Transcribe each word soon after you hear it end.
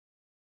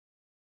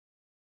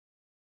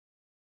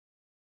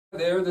Hi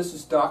there, this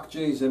is Doc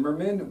J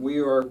Zimmerman. We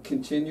are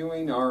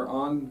continuing our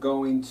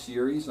ongoing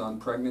series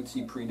on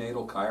pregnancy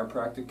prenatal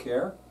chiropractic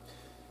care.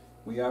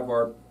 We have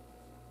our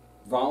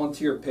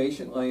volunteer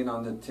patient laying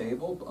on the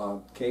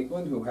table,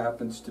 Caitlin, who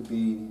happens to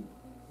be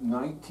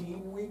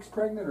 19 weeks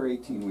pregnant or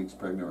 18 weeks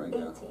pregnant right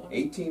now?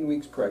 18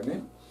 weeks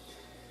pregnant.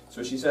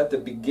 So she's at the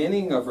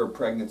beginning of her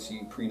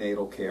pregnancy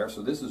prenatal care,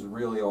 so this is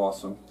really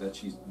awesome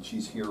that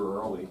she's here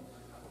early.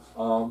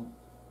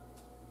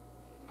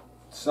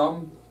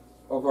 Some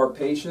of our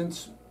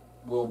patients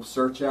will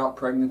search out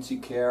pregnancy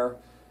care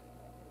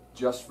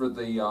just for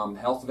the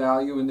health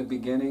value in the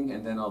beginning,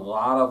 and then a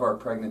lot of our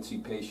pregnancy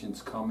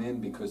patients come in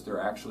because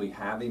they're actually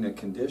having a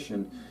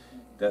condition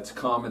that's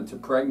common to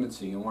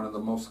pregnancy, and one of the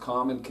most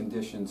common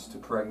conditions to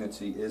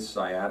pregnancy is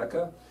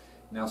sciatica.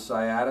 Now,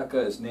 sciatica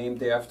is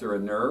named after a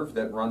nerve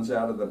that runs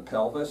out of the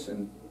pelvis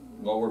and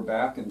lower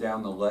back and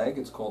down the leg.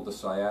 It's called the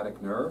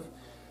sciatic nerve.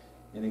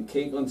 And in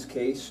Caitlin's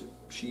case,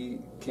 she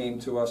came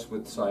to us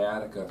with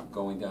sciatica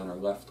going down her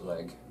left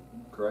leg.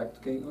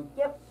 Correct, Caitlin?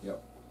 Yep.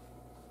 Yep.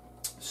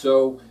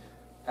 So,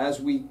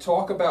 as we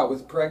talk about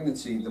with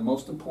pregnancy, the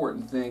most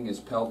important thing is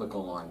pelvic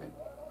alignment.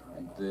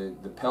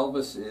 The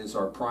pelvis is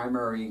our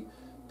primary,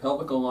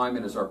 pelvic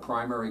alignment is our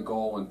primary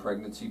goal in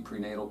pregnancy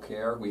prenatal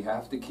care. We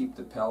have to keep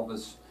the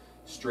pelvis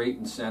straight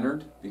and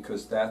centered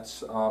because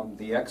that's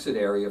the exit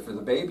area for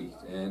the baby,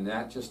 and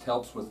that just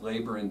helps with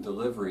labor and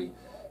delivery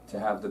to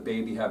have the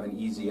baby have an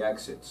easy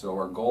exit. So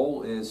our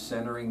goal is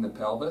centering the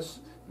pelvis,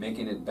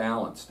 making it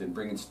balanced and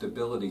bringing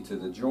stability to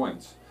the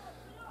joints.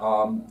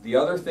 The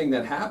other thing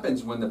that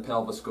happens when the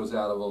pelvis goes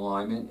out of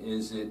alignment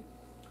is it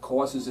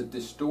causes a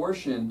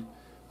distortion,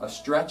 a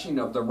stretching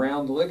of the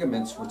round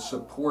ligaments which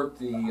support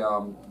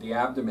the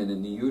abdomen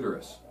and the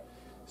uterus.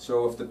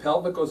 So if the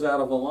pelvic goes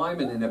out of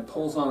alignment and it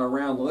pulls on a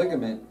round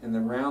ligament and the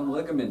round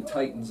ligament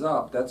tightens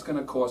up, that's going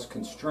to cause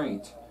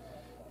constraint.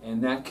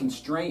 And that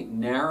constraint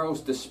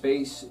narrows the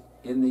space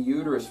in the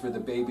uterus for the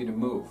baby to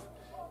move.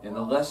 And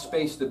the less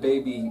space the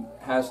baby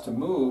has to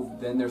move,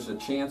 then there's a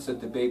chance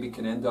that the baby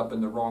can end up in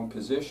the wrong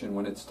position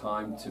when it's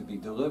time to be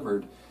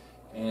delivered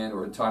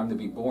or time to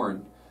be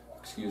born,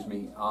 excuse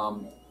me.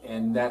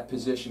 And that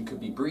position could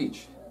be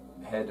breached,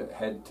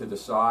 head to the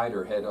side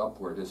or head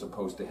upward as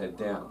opposed to head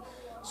down.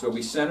 So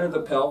we center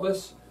the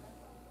pelvis.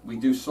 We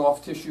do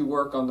soft tissue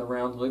work on the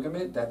round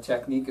ligament. That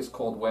technique is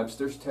called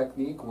Webster's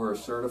technique. We're a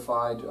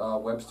certified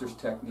Webster's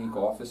technique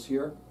office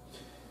here.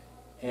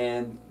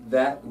 And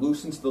that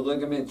loosens the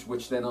ligament,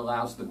 which then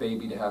allows the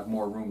baby to have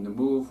more room to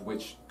move,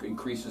 which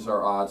increases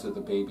our odds of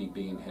the baby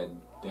being head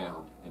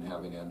down and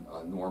having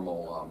a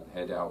normal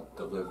head out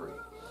delivery.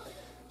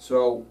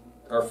 So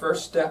our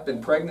first step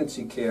in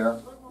pregnancy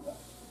care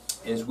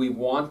is we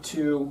want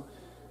to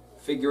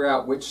figure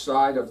out which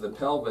side of the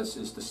pelvis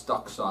is the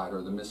stuck side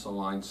or the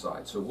misaligned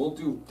side. So we'll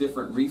do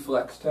different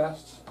reflex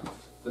tests.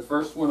 The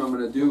first one I'm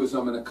going to do is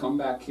I'm going to come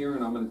back here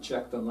and I'm going to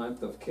check the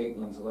length of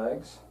Caitlin's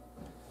legs.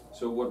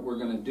 So what we're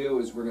going to do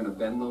is we're going to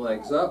bend the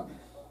legs up.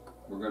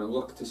 We're going to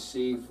look to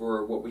see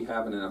for what we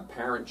have in an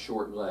apparent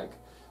short leg.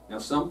 Now,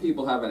 some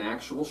people have an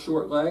actual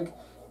short leg.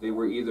 They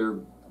were either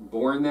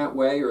born that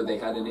way or they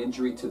had an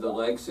injury to the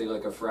leg, say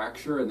like a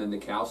fracture, and then the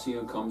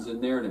calcium comes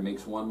in there and it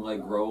makes one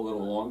leg grow a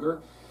little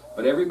longer.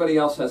 But everybody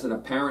else has an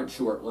apparent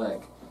short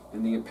leg.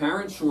 And the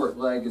apparent short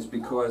leg is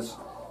because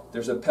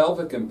there's a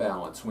pelvic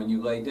imbalance when you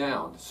lay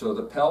down. So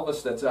the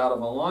pelvis that's out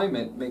of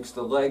alignment makes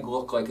the leg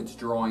look like it's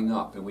drawing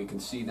up, and we can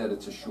see that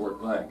it's a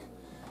short leg.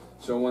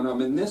 So when I'm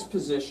in this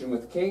position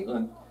with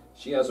Caitlin,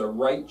 she has a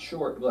right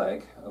short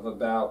leg of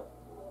about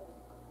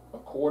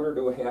 1/4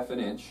 to 1/2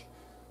 inch.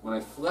 When I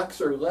flex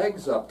her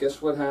legs up,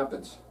 guess what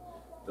happens?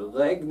 The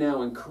leg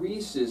now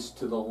increases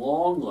to the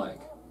long leg.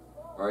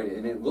 All right,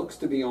 and it looks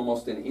to be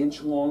almost 1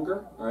 inch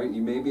longer. All right,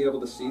 you may be able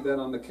to see that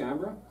on the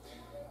camera.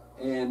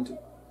 And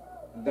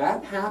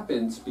that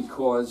happens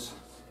because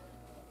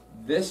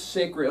this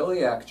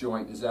sacroiliac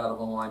joint is out of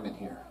alignment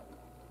here.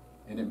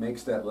 And it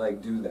makes that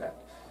leg do that.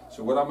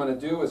 So what I'm going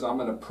to do is I'm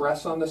going to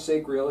press on the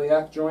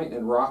sacroiliac joint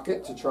and rock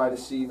it to try to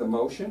see the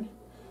motion.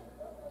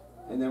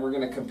 And then we're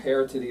going to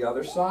compare it to the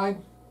other side.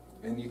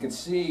 And you can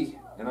see,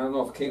 and I don't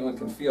know if Caitlin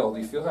can feel, do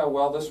you feel how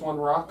well this one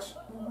rocks?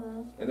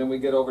 And then we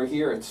get over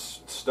here,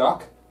 it's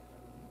stuck.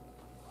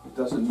 It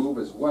doesn't move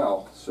as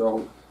well.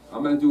 So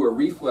I'm going to do a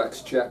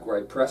reflex check where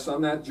I press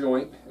on that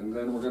joint, and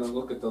then we're going to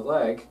look at the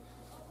leg,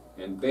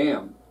 and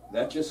bam,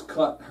 that just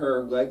cut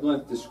her leg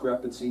length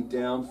discrepancy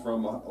down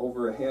from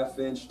over 1/2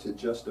 inch to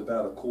just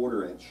about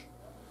 1/4 inch.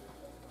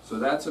 So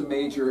that's a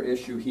major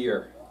issue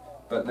here.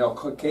 But now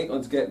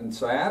Caitlin's getting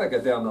sciatica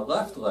down the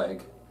left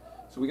leg,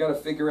 so we got to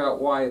figure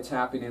out why it's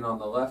happening on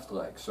the left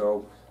leg.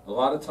 So a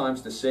lot of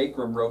times the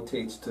sacrum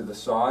rotates to the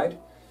side,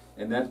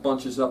 and that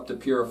bunches up the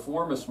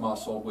piriformis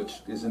muscle,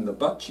 which is in the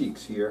butt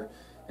cheeks here,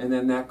 and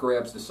then that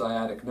grabs the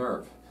sciatic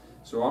nerve.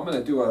 So I'm going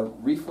to do a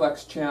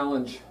reflex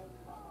challenge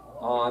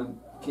on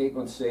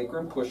Caitlin's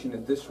sacrum, pushing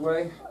it this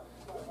way.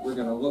 We're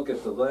going to look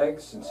at the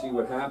legs and see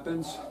what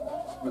happens.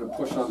 I'm going to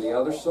push on the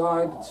other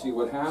side and see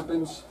what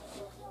happens.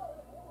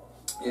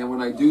 And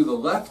when I do the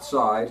left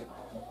side,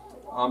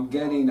 I'm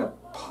getting a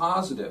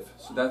positive.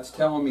 So that's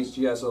telling me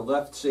she has a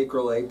left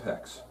sacral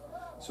apex.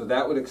 So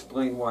that would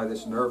explain why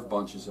this nerve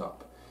bunches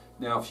up.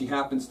 Now, if she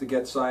happens to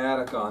get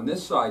sciatica on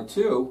this side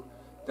too,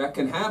 that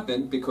can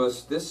happen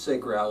because this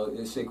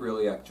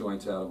sacroiliac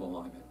joint's out of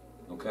alignment.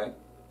 Okay?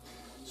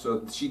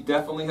 So she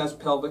definitely has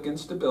pelvic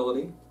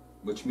instability,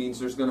 which means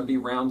there's going to be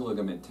round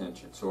ligament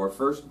tension. So our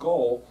first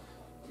goal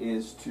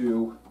is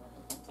to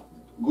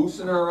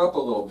loosen her up a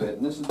little bit,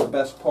 and this is the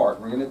best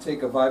part. We're going to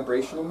take a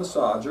vibrational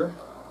massager,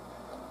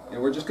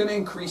 and we're just going to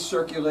increase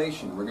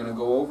circulation. We're going to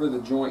go over the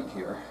joint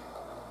here,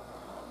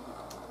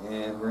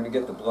 and we're going to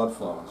get the blood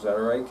flowing. Is that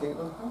all right,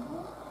 Caitlin?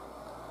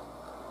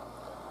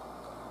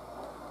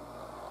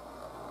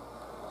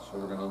 So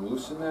we're going to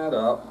loosen that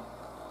up,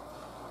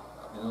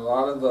 and a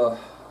lot of the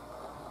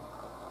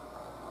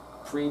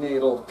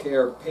prenatal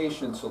care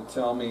patients will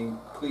tell me,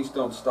 please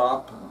don't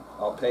stop,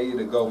 I'll pay you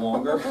to go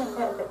longer.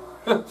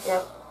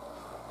 Yep.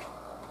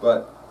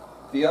 But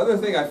the other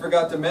thing I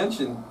forgot to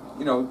mention,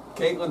 you know,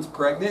 Caitlin's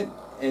pregnant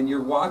and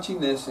you're watching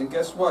this, and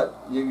guess what?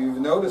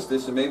 You've noticed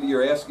this, and maybe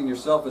you're asking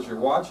yourself as you're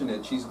watching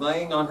it, she's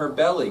laying on her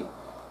belly.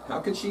 How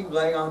could she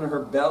lay on her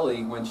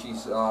belly when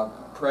she's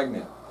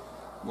pregnant?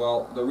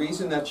 Well, the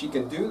reason that she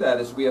can do that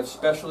is we have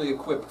specially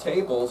equipped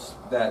tables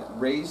that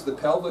raise the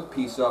pelvic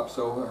piece up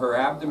so her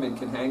abdomen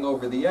can hang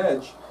over the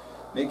edge,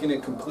 making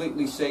it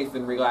completely safe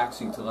and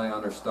relaxing to lay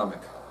on her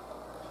stomach.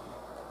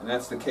 And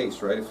that's the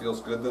case, right? It feels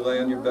good to lay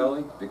on your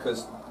belly,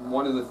 because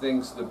one of the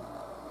things that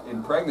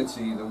in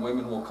pregnancy, the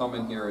women will come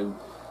in here and,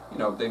 you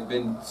know, they've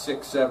been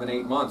 6, 7,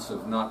 8 months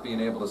of not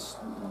being able to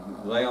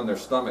lay on their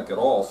stomach at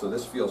all, so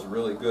this feels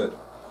really good.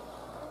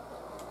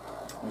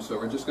 And so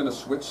we're just going to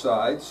switch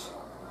sides.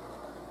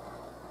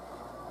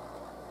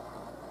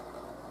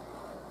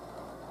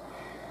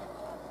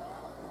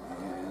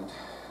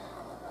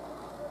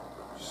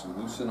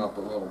 Loosen up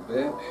a little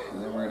bit,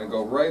 and then we're going to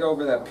go right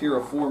over that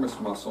piriformis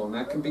muscle, and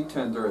that can be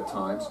tender at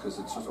times because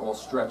it's just all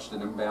stretched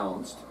and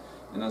imbalanced.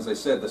 And as I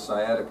said, the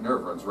sciatic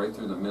nerve runs right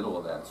through the middle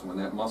of that, so when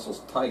that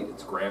muscle's tight,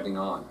 it's grabbing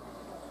on.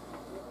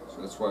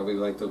 So that's why we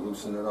like to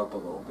loosen it up a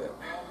little bit.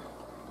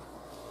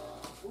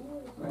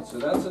 Right, so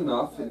that's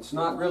enough. It's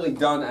not really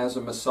done as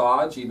a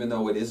massage, even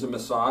though it is a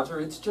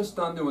massager. It's just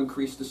done to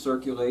increase the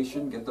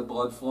circulation, get the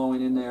blood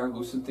flowing in there,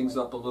 loosen things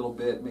up a little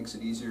bit, makes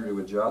it easier to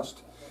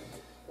adjust.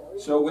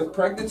 So with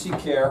pregnancy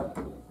care,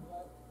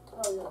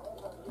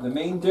 the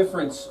main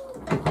difference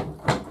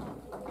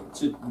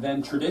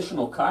than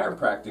traditional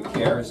chiropractic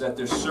care is that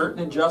there's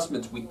certain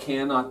adjustments we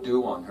cannot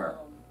do on her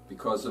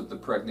because of the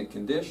pregnant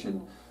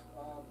condition.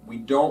 We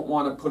don't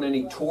want to put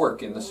any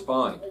torque in the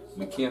spine.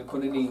 We can't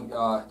put any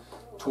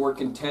torque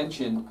and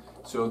tension.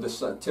 So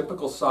the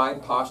typical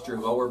side posture,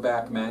 lower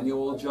back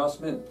manual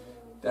adjustment,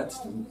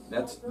 that's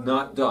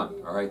not done,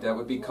 all right? That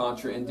would be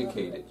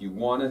contraindicated. You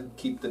want to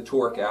keep the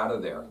torque out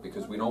of there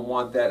because we don't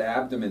want that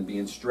abdomen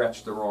being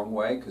stretched the wrong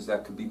way because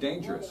that could be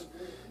dangerous.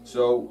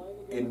 So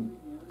in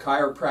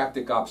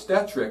chiropractic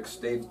obstetrics,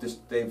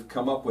 they've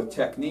come up with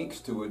techniques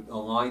to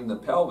align the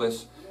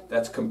pelvis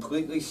that's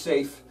completely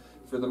safe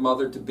for the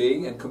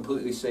mother-to-be and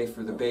completely safe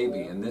for the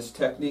baby. And this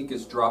technique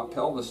is drop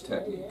pelvis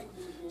technique.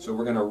 So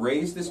we're going to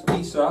raise this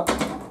piece up.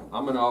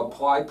 I'm going to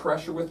apply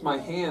pressure with my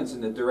hands in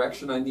the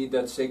direction I need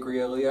that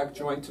sacroiliac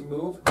joint to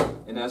move.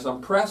 And as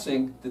I'm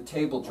pressing, the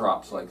table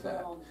drops like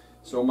that.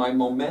 So my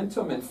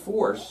momentum and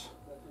force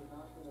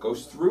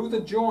goes through the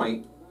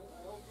joint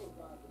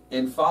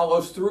and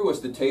follows through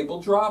as the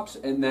table drops,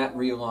 and that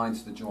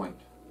realigns the joint.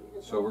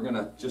 So we're going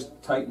to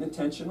just tighten the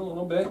tension a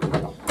little bit.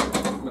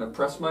 I'm going to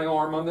press my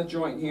arm on the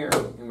joint here,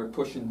 and we're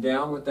pushing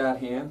down with that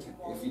hand.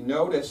 If you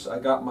notice, I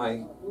got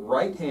my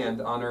right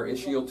hand on her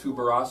ischial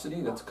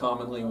tuberosity. That's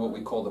commonly what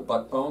we call the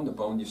butt bone, the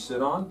bone you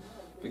sit on.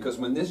 Because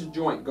when this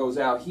joint goes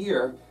out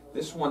here,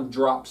 this one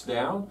drops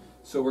down.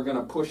 So we're going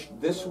to push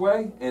this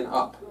way and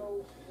up.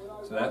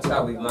 So that's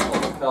how we level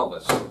the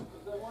pelvis.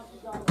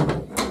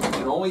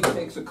 It only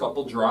takes a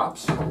couple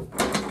drops,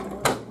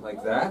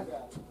 like that.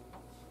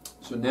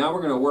 So now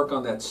we're going to work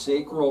on that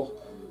sacral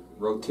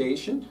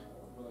rotation.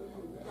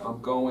 I'm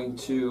going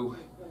to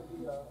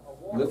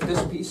lift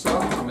this piece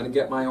up. I'm going to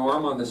get my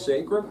arm on the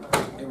sacrum,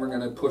 and we're going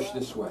to push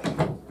this way.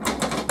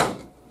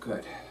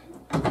 Good.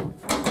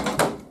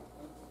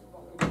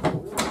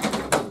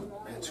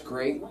 That's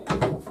great.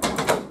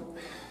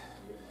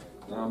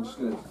 Now I'm just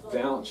going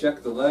to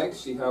check the legs,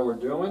 see how we're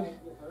doing.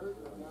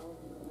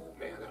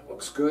 Man, that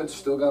looks good.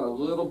 Still got a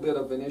little bit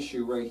of an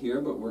issue right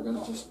here, but we're going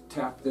to just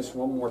tap this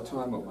one more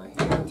time with my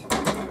hand.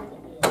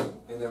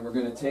 And then we're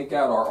going to take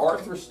out our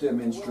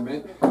arthrostim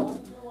instrument.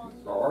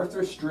 Our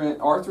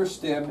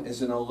arthrostim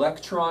is an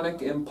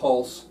electronic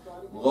impulse,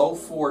 low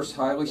force,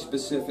 highly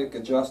specific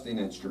adjusting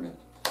instrument.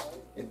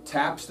 It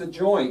taps the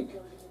joint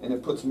and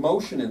it puts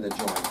motion in the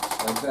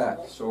joint, like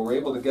that. So we're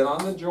able to get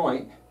on the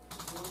joint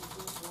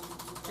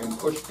and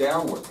push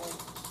downward.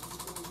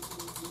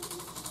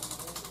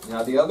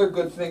 Now the other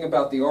good thing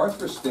about the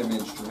arthrostim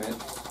instrument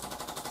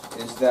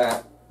is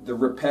that the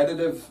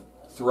repetitive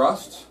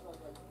thrusts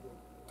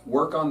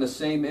work on the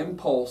same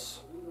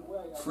impulse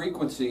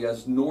frequency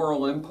as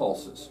neural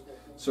impulses.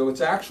 So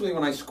it's actually,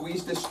 when I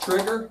squeeze this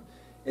trigger,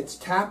 it's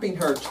tapping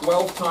her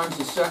 12 times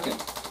a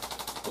second,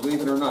 believe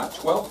it or not,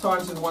 12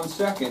 times in 1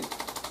 second,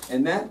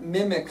 and that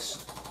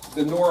mimics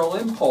the neural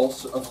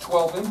impulse of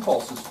 12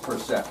 impulses per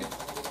second.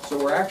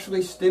 So we're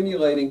actually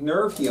stimulating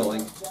nerve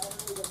healing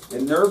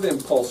and nerve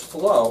impulse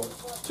flow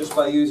just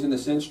by using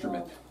this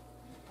instrument.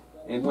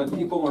 And when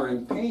people are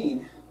in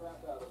pain,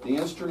 the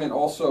instrument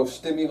also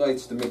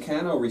stimulates the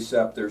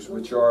mechanoreceptors,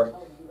 which are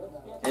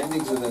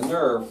endings of the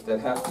nerve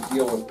that have to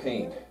deal with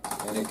pain.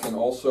 And it can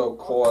also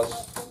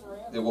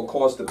it will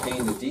cause the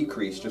pain to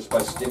decrease just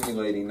by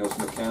stimulating those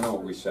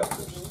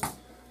mechanoreceptors.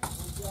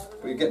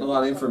 We're getting a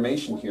lot of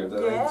information here that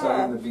I didn't tell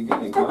you in the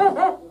beginning,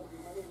 huh?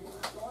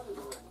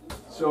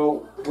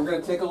 So we're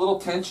going to take a little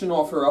tension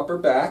off her upper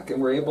back,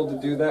 and we're able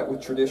to do that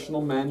with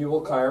traditional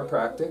manual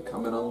chiropractic.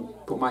 I'm going to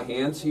put my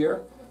hands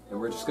here, and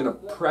we're just going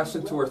to press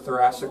into her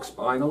thoracic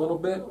spine a little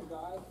bit,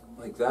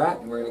 like that,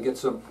 and we're going to get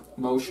some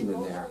motion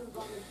in there.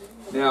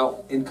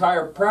 Now, in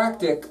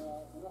chiropractic,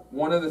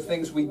 one of the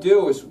things we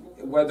do is,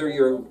 whether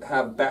you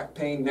have back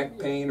pain, neck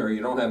pain, or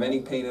you don't have any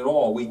pain at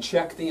all, we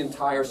check the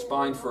entire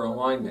spine for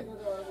alignment,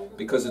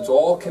 because it's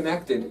all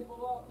connected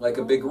like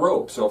a big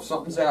rope. So if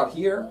something's out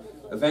here,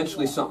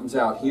 eventually something's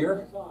out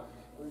here,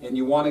 and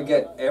you want to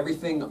get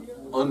everything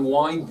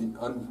unwound.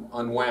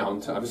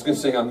 I was going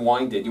to say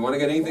unwinded. You want to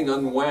get anything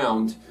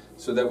unwound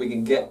so that we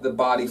can get the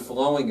body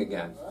flowing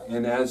again.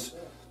 And as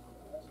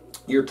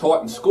you're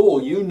taught in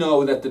school, you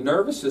know that the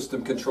nervous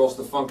system controls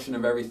the function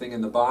of everything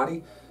in the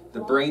body. The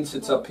brain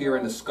sits up here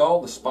in the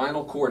skull. The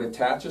spinal cord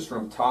attaches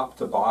from top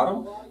to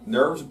bottom.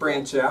 Nerves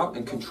branch out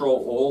and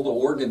control all the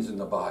organs in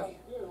the body.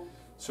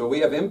 So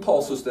we have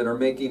impulses that are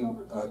making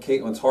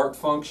Caitlin's heart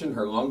function,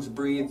 her lungs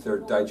breathe, her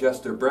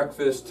digest her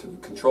breakfast,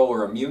 control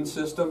her immune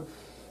system.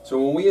 So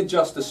when we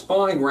adjust the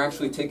spine, we're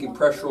actually taking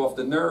pressure off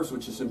the nerves,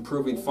 which is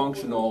improving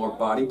function of all our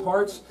body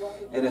parts.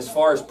 And as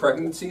far as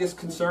pregnancy is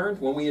concerned,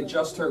 when we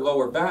adjust her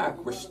lower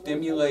back, we're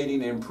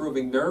stimulating and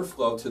improving nerve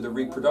flow to the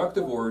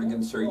reproductive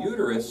organs, her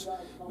uterus,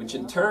 which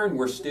in turn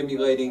we're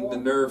stimulating the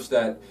nerves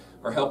that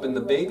are helping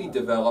the baby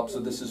develop. So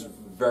this is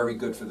very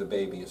good for the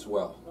baby as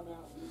well.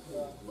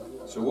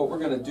 So what we're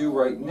going to do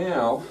right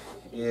now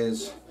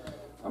is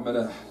we're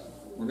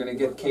going to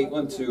get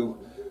Caitlin to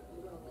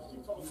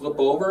flip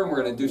over, and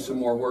we're going to do some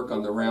more work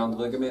on the round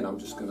ligament. I'm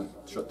just going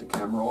to shut the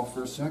camera off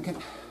for a second.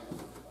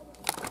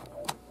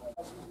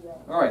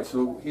 All right,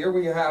 so here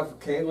we have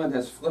Caitlin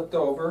has flipped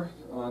over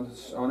on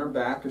her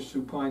back, her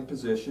supine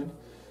position.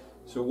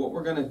 So what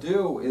we're going to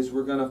do is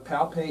we're going to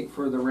palpate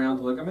for the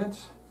round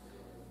ligaments.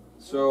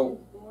 So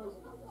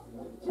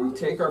we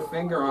take our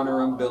finger on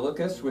her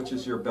umbilicus, which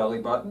is your belly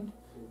button,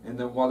 and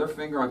then other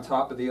finger on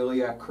top of the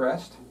iliac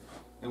crest,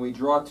 and we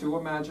draw two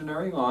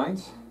imaginary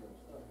lines.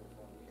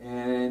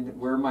 And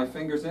where my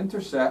fingers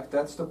intersect,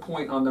 that's the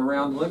point on the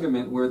round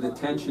ligament where the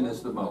tension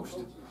is the most.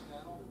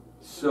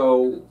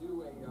 So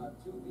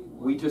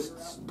we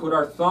just put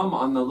our thumb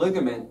on the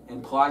ligament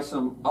and apply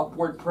some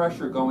upward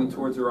pressure going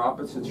towards our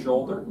opposite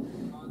shoulder.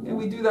 And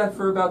we do that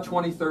for about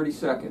 20-30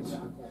 seconds.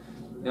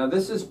 Now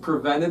this is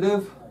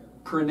preventative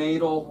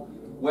prenatal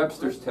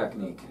Webster's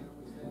technique.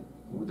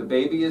 The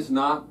baby is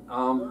not,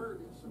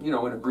 in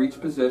a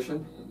breech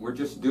position. We're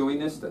just doing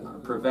this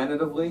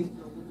preventatively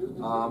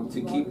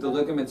to keep the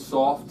ligaments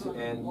soft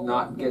and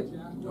not get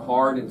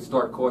hard and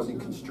start causing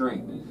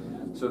constraint.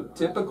 So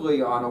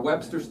typically on a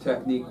Webster's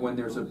technique, when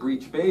there's a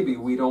breech baby,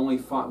 we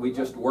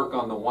just work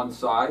on the one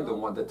side,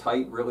 the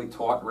tight, really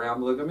taut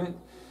round ligament.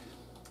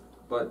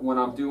 But when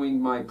I'm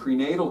doing my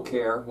prenatal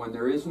care, when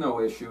there is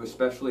no issue,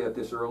 especially at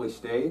this early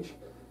stage,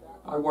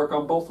 I work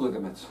on both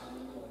ligaments.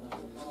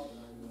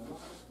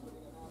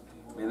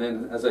 And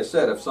then, as I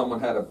said, if someone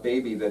had a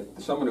baby,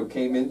 someone who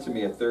came into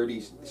me at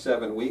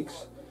 37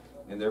 weeks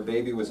and their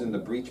baby was in the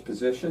breech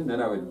position,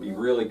 then I would be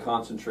really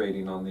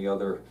concentrating on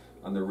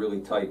the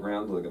really tight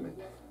round ligament.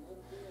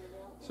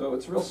 So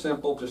it's real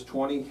simple, just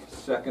 20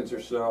 seconds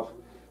or so,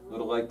 a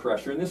little light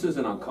pressure. And this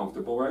isn't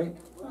uncomfortable, right?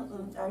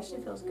 Mm-mm.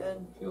 Actually feels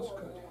good. Feels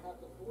good.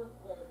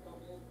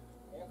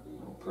 A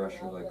little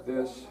pressure like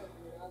this.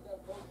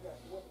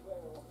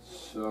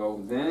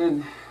 So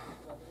then,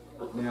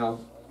 now,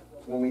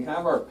 when we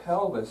have our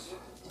pelvis,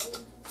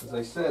 as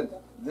I said,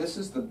 this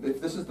is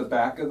the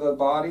back of the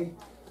body,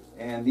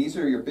 and these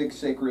are your big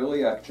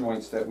sacroiliac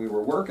joints that we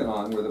were working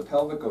on, where the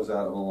pelvic goes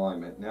out of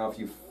alignment. Now, if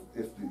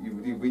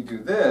we do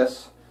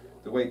this,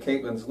 the way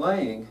Caitlin's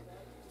laying,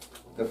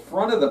 the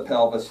front of the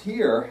pelvis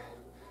here,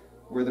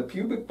 where the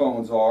pubic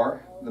bones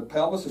are, the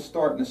pelvis is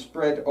starting to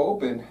spread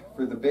open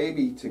for the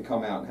baby to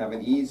come out and have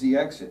an easy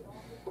exit.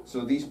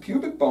 So these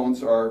pubic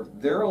bones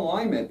their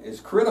alignment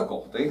is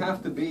critical. They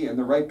have to be in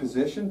the right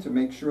position to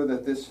make sure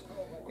that this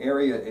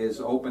area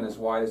is open as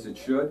wide as it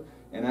should.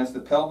 And as the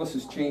pelvis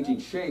is changing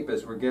shape,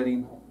 as we're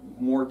getting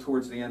more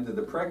towards the end of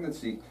the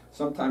pregnancy,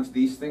 sometimes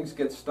these things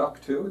get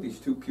stuck too, these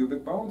two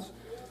pubic bones.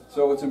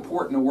 So it's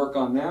important to work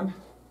on them.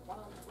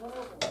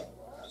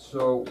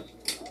 So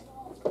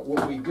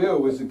what we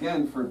do is,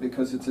 again,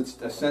 because it's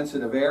a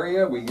sensitive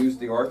area, we use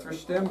the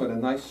arthrostim with a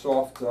nice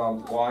soft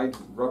wide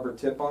rubber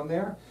tip on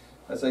there.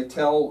 As I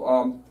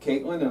tell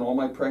Caitlin and all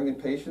my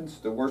pregnant patients,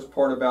 the worst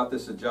part about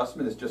this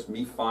adjustment is just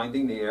me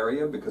finding the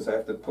area, because I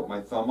have to put my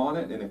thumb on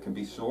it and it can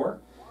be sore.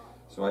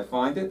 So I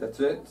find it,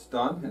 that's it, it's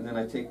done, and then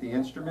I take the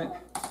instrument,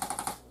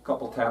 a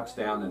couple taps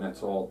down, and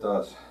that's all it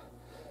does.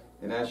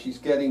 And as she's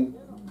getting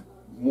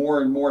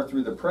more and more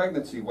through the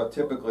pregnancy, what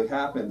typically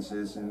happens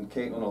is, and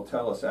Caitlin will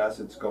tell us as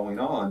it's going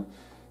on,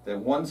 that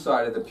one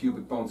side of the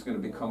pubic bone is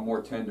going to become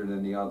more tender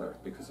than the other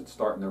because it's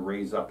starting to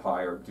raise up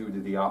higher due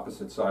to the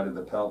opposite side of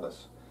the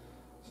pelvis.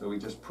 So we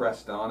just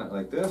pressed on it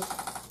like this,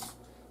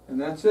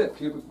 and that's it.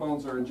 Pubic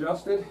bones are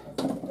adjusted.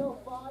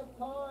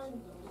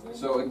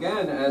 So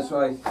again, as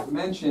I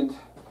mentioned,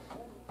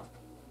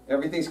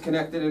 everything's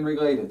connected and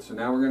related. So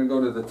now we're going to go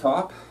to the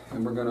top,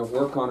 and we're going to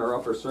work on our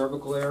upper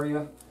cervical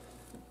area,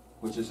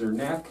 which is her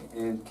neck.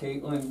 And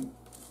Caitlin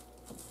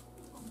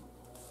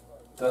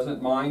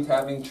doesn't mind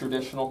having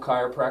traditional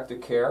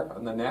chiropractic care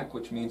on the neck,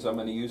 which means I'm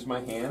going to use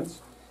my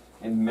hands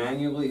and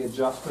manually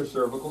adjust her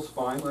cervical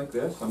spine like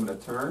this. I'm going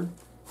to turn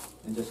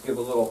and just give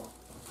a little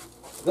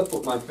flip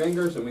with my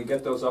fingers, and we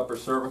get those upper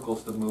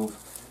cervicals to move,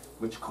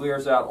 which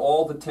clears out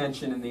all the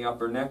tension in the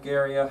upper neck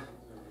area,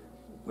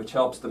 which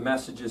helps the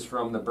messages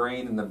from the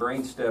brain and the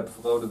brainstem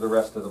flow to the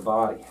rest of the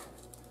body.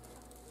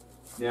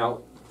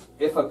 Now,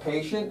 if a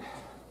patient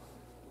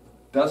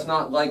does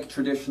not like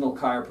traditional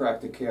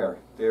chiropractic care,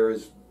 there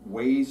is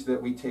ways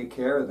that we take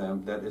care of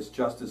them that is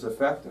just as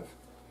effective.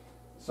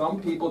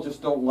 Some people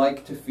just don't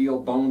like to feel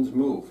bones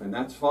move, and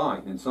that's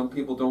fine. And some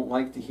people don't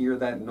like to hear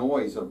that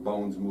noise of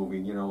bones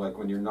moving, you know, like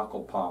when your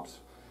knuckle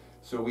pops.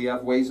 So we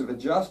have ways of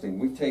adjusting.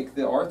 We take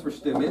the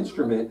ArthroStim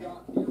instrument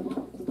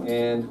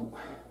and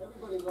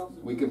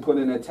we can put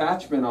an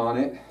attachment on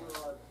it,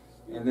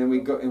 and then we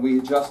go and we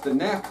adjust the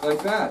neck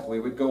like that. We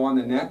would go on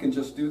the neck and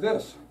just do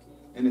this,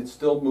 and it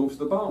still moves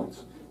the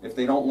bones. If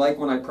they don't like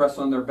when I press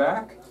on their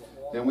back,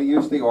 then we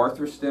use the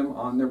ArthroStim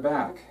on their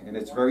back, and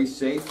it's very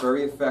safe,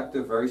 very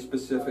effective, very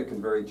specific,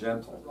 and very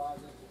gentle.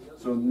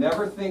 So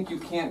never think you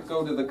can't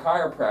go to the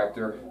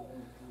chiropractor,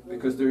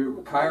 because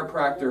the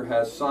chiropractor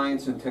has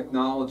science and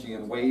technology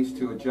and ways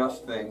to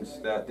adjust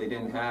things that they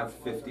didn't have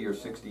 50 or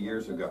 60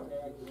 years ago.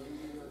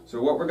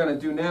 So what we're going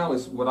to do now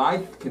is what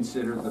I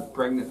consider the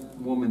pregnant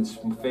woman's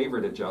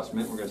favorite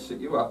adjustment. We're going to sit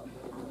you up.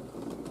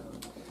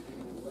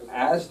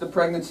 As the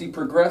pregnancy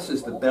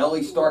progresses, the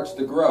belly starts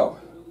to grow.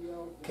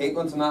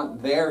 Caitlin's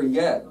not there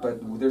yet, but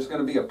there's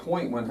going to be a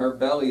point when her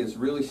belly is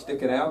really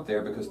sticking out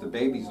there because the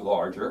baby's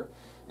larger,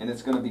 and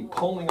it's going to be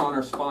pulling on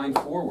her spine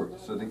forward.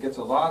 So that gets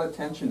a lot of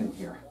tension in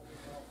here.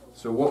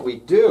 So what we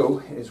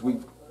do is we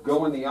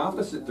go in the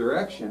opposite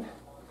direction,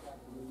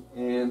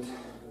 and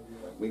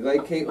we lay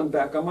Caitlin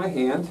back on my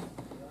hand,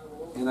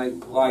 and I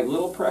apply a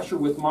little pressure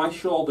with my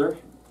shoulder,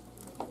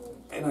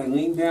 and I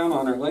lean down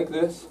on her like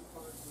this,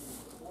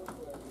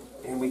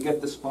 and we get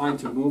the spine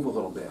to move a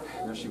little bit.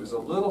 Now she was a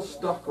little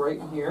stuck right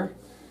in here,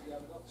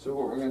 so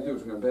what we're going to do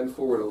is we're going to bend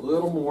forward a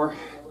little more,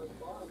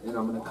 and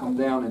I'm going to come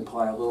down and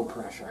apply a little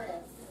pressure.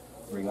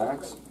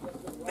 Relax.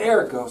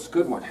 There it goes.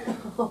 Good one.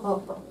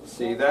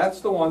 See, that's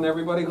the one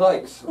everybody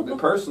likes.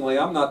 Personally,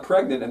 I'm not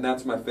pregnant, and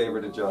that's my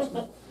favorite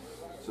adjustment.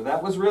 So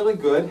that was really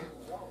good.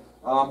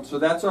 So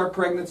that's our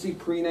pregnancy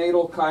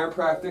prenatal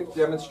chiropractic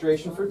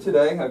demonstration for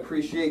today. I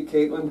appreciate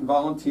Caitlin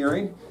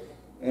volunteering,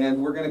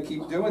 and we're going to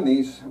keep doing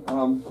these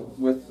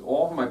with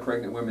all of my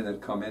pregnant women that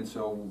come in,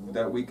 so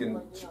that we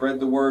can spread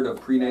the word of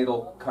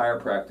prenatal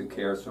chiropractic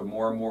care, so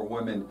more and more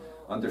women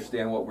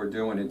understand what we're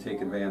doing and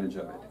take advantage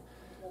of it.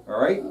 All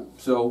right,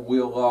 so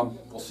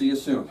we'll see you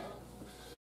soon.